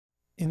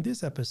In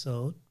this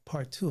episode,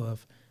 part 2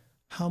 of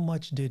How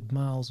Much Did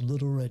Mao's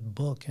Little Red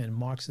Book and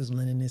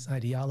Marxist-Leninist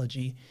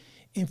Ideology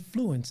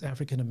Influence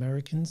African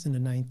Americans in the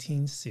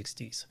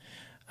 1960s?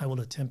 I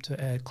will attempt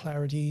to add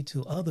clarity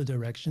to other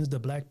directions the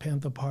Black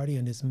Panther Party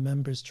and its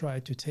members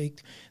tried to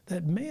take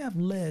that may have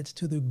led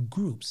to the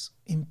group's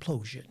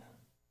implosion.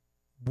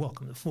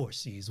 Welcome to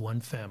 4C's One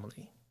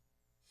Family.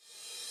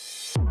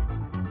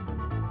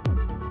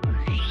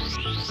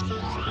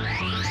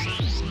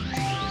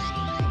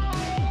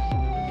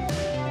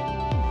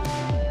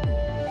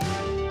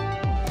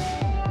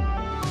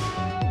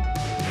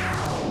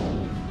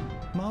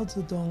 Mao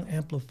Zedong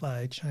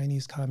amplified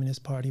Chinese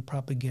Communist Party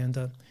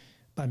propaganda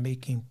by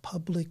making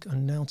public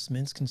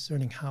announcements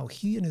concerning how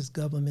he and his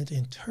government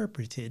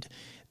interpreted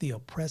the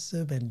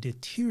oppressive and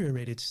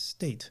deteriorated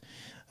state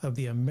of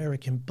the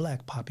American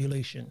black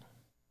population.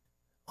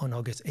 On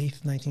August 8,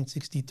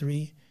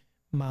 1963,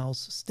 Mao's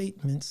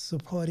statements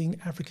supporting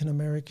African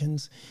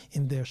Americans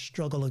in their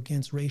struggle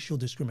against racial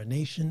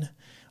discrimination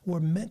were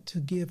meant to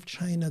give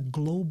China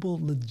global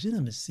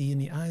legitimacy in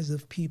the eyes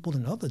of people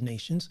in other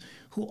nations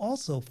who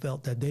also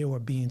felt that they were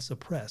being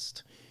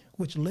suppressed,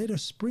 which later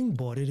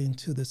springboarded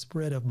into the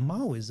spread of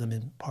Maoism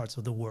in parts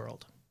of the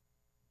world.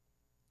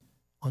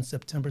 On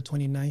September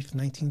 29,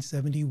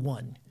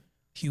 1971,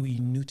 Huey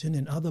Newton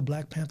and other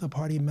Black Panther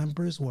Party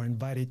members were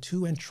invited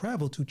to and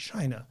traveled to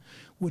China,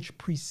 which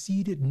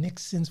preceded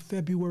Nixon's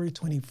February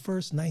 21,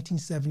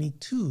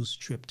 1972's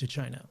trip to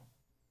China.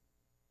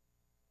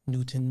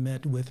 Newton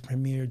met with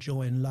Premier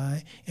Zhou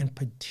Enlai and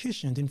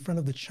petitioned in front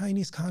of the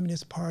Chinese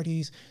Communist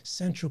Party's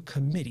Central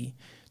Committee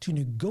to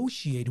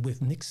negotiate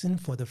with Nixon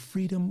for the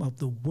freedom of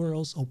the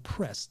world's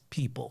oppressed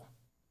people.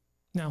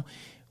 Now,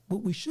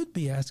 what we should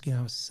be asking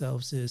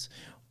ourselves is,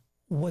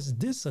 was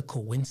this a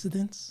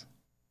coincidence?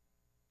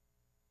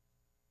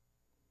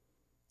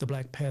 The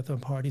Black Panther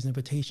Party's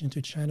invitation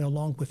to China,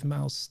 along with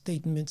Mao's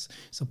statements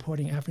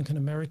supporting African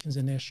Americans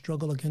in their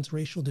struggle against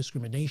racial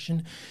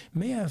discrimination,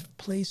 may have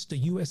placed the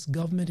U.S.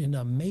 government in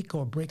a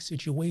make-or-break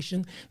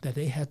situation that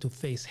they had to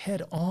face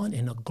head-on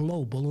in a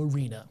global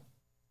arena.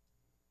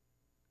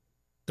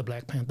 The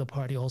Black Panther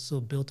Party also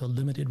built a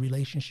limited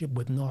relationship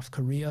with North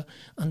Korea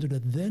under the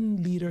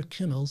then-leader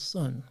Kim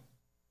Il-sung.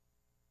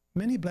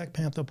 Many Black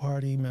Panther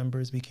Party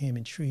members became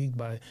intrigued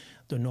by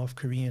the North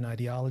Korean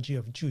ideology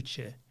of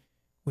Juche,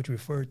 which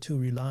referred to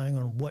relying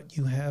on what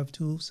you have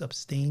to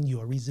sustain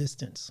your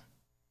resistance.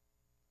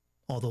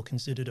 Although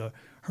considered a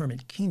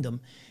hermit kingdom,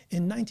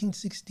 in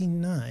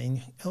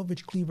 1969,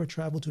 Elvidge Cleaver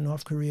traveled to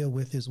North Korea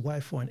with his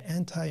wife for an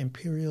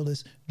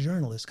anti-imperialist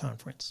journalist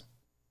conference.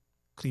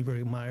 Cleaver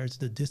admires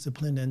the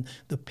discipline and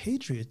the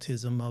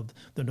patriotism of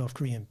the North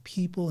Korean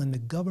people and the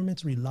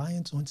government's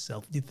reliance on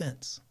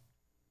self-defense.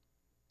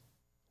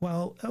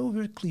 While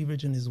Elvidge Cleaver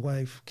and his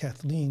wife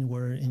Kathleen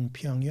were in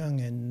Pyongyang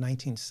in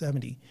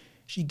 1970,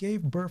 she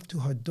gave birth to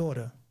her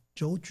daughter,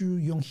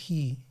 Joju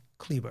Younghi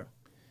Cleaver.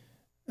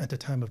 At the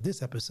time of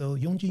this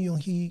episode,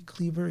 Younghi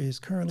Cleaver is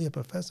currently a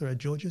professor at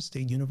Georgia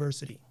State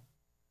University.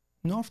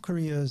 North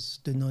Korea's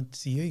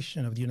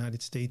denunciation of the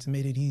United States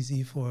made it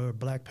easy for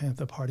Black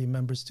Panther Party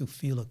members to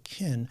feel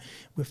akin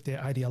with their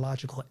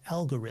ideological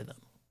algorithm.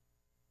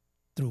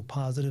 Through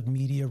positive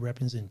media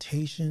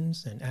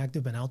representations and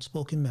active and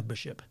outspoken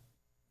membership,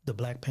 the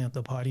Black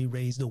Panther Party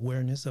raised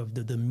awareness of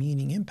the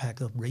demeaning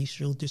impact of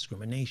racial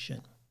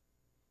discrimination.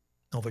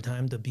 Over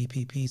time, the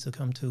BPP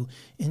succumbed to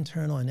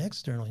internal and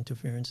external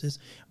interferences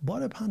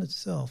brought upon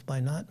itself by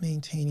not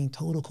maintaining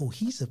total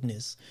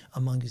cohesiveness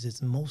among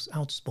its most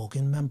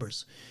outspoken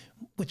members,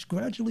 which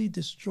gradually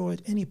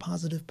destroyed any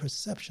positive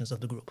perceptions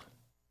of the group.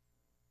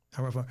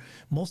 However,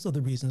 most of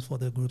the reasons for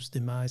the group's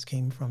demise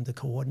came from the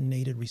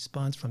coordinated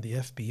response from the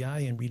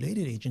FBI and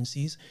related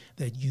agencies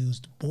that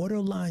used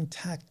borderline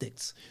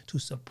tactics to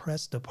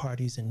suppress the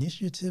party's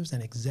initiatives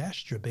and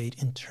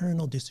exacerbate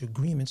internal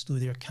disagreements through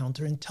their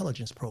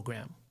counterintelligence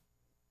program.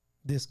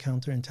 This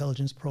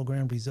counterintelligence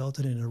program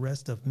resulted in the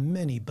arrest of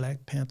many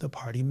Black Panther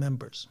Party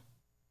members.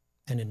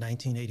 And in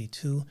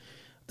 1982,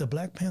 the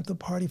Black Panther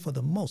Party, for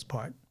the most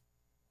part,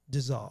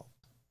 dissolved.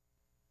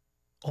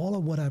 All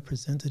of what I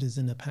presented is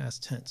in the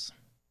past tense,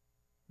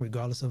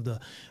 regardless of the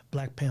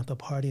Black Panther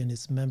Party and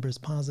its members'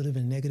 positive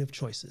and negative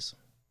choices.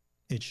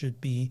 It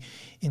should be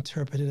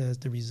interpreted as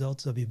the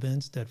results of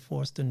events that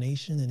forced the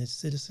nation and its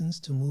citizens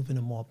to move in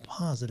a more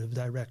positive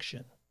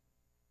direction.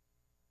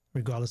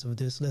 Regardless of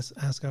this, let's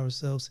ask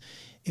ourselves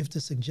if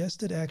the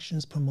suggested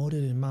actions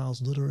promoted in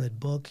Mao's Little Red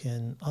Book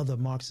and other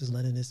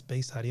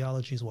Marxist-Leninist-based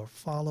ideologies were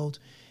followed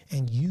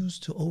and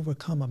used to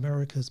overcome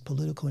America's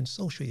political and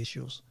social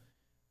issues,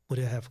 would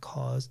it have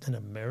caused an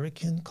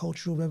American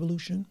cultural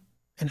revolution?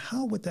 And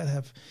how would that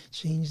have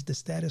changed the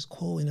status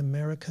quo in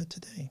America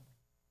today?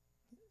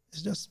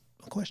 It's just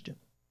a question.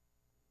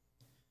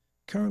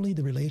 Currently,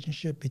 the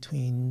relationship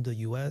between the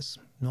U.S.,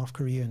 North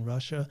Korea, and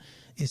Russia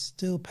is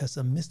still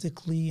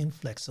pessimistically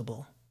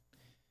inflexible.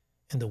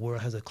 And the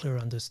world has a clear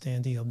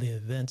understanding of the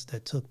events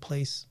that took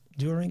place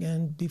during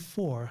and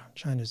before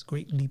China's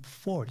Great Leap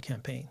Forward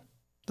campaign,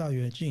 大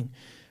跃进,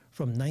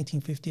 from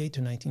 1958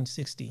 to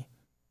 1960,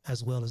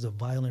 as well as the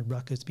violent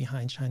ruckus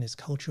behind China's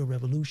Cultural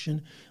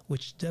Revolution,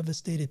 which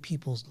devastated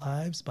people's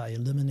lives by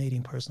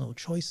eliminating personal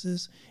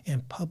choices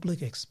and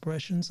public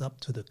expressions up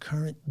to the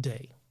current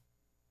day.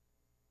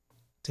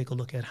 Take a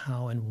look at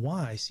how and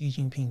why Xi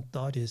Jinping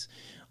thought is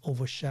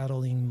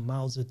overshadowing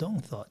Mao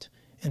Zedong thought,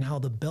 and how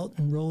the Belt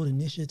and Road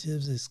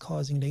initiatives is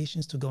causing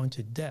nations to go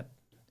into debt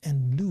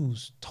and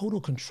lose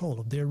total control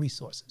of their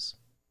resources.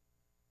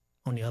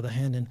 On the other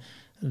hand, and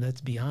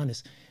let's be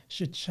honest,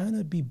 should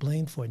China be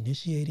blamed for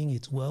initiating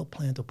its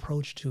well-planned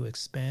approach to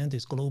expand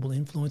its global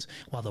influence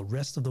while the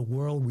rest of the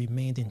world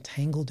remained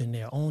entangled in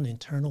their own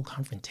internal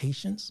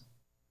confrontations?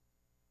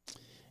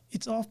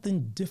 It's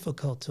often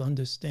difficult to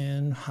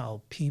understand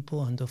how people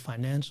under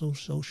financial,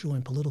 social,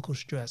 and political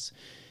stress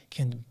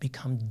can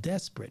become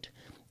desperate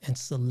and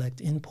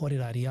select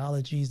imported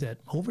ideologies that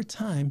over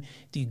time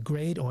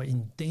degrade or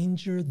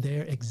endanger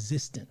their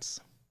existence.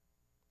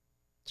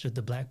 Should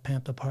the Black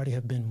Panther Party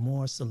have been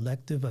more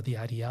selective of the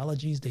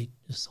ideologies they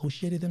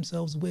associated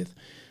themselves with?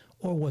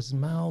 Or was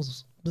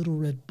Mao's Little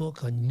Red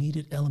Book a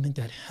needed element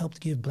that helped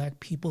give Black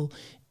people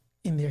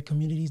in their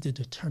communities the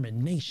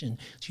determination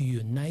to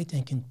unite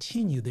and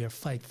continue their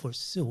fight for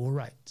civil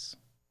rights?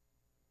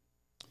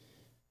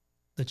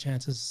 The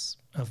chances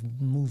of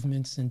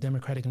movements in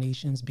democratic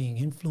nations being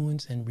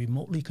influenced and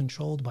remotely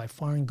controlled by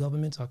foreign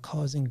governments are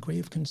causing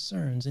grave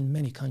concerns in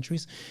many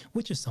countries,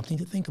 which is something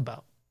to think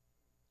about.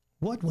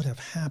 What would have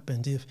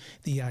happened if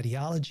the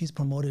ideologies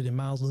promoted in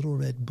Mao's Little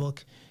Red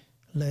Book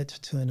led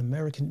to an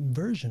American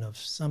version of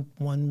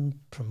someone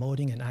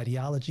promoting an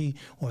ideology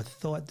or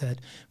thought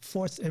that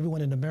forced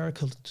everyone in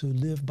America to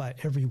live by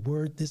every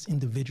word this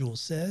individual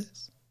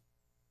says?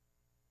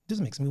 This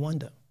makes me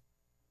wonder.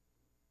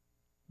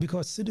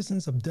 Because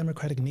citizens of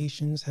democratic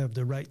nations have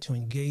the right to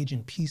engage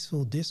in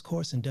peaceful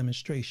discourse and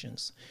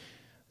demonstrations,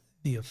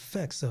 the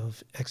effects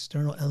of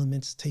external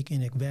elements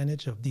taking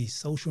advantage of the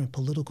social and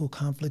political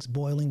conflicts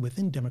boiling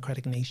within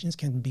democratic nations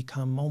can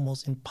become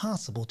almost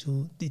impossible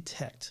to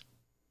detect.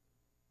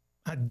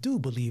 I do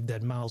believe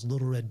that Mao's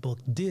Little Red Book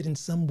did in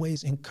some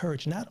ways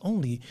encourage not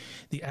only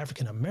the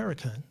African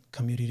American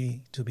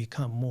community to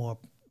become more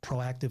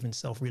proactive and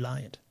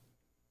self-reliant.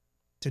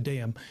 Today,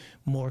 I'm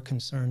more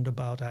concerned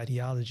about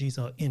ideologies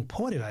or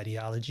imported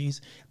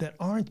ideologies that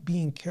aren't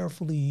being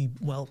carefully,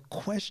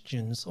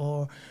 questioned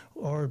or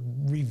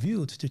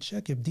reviewed to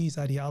check if these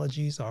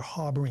ideologies are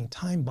harboring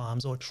time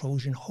bombs or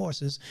Trojan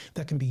horses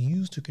that can be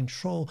used to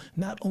control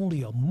not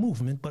only a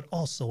movement, but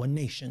also a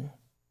nation.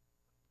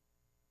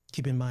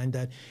 Keep in mind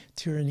that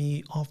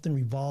tyranny often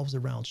revolves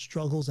around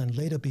struggles and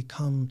later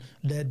become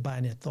led by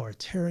an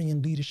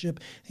authoritarian leadership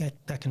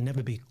that can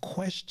never be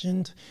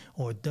questioned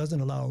or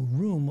doesn't allow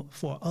room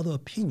for other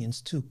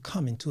opinions to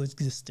come into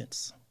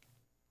existence.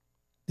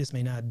 This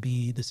may not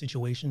be the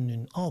situation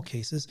in all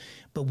cases,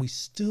 but we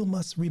still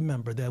must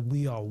remember that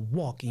we are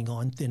walking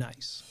on thin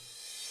ice.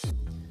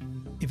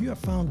 If you have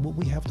found what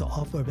we have to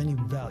offer of any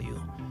value,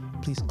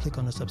 please click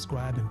on the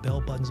subscribe and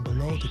bell buttons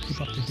below to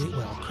keep up to date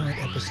with our current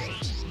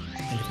episodes.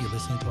 And if you're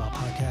listening to our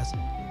podcast,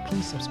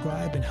 please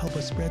subscribe and help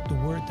us spread the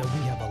word that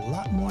we have a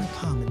lot more in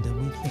common than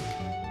we think.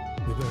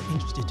 We're very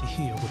interested to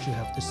hear what you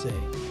have to say.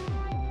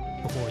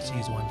 Before it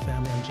sees one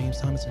family, I'm James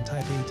Thomas in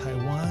Taipei,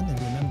 Taiwan, and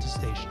remember to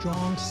stay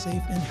strong,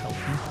 safe, and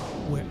healthy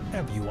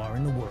wherever you are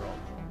in the world.